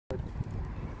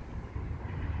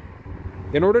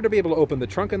In order to be able to open the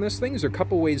trunk on this thing, there's a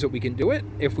couple ways that we can do it.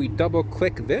 If we double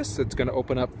click this, it's going to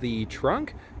open up the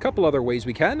trunk. A couple other ways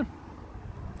we can.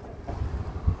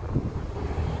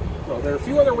 Well, there are a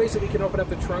few other ways that we can open up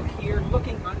the trunk here.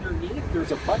 Looking underneath,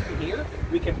 there's a button here.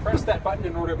 We can press that button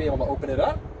in order to be able to open it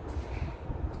up.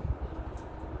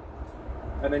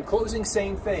 And then closing,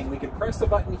 same thing. We can press the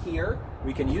button here.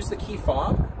 We can use the key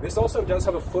fob. This also does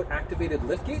have a foot activated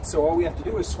liftgate, so all we have to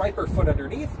do is swipe our foot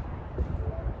underneath,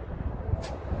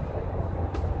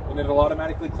 and it'll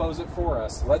automatically close it for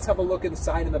us. Let's have a look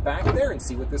inside in the back there and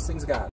see what this thing's got.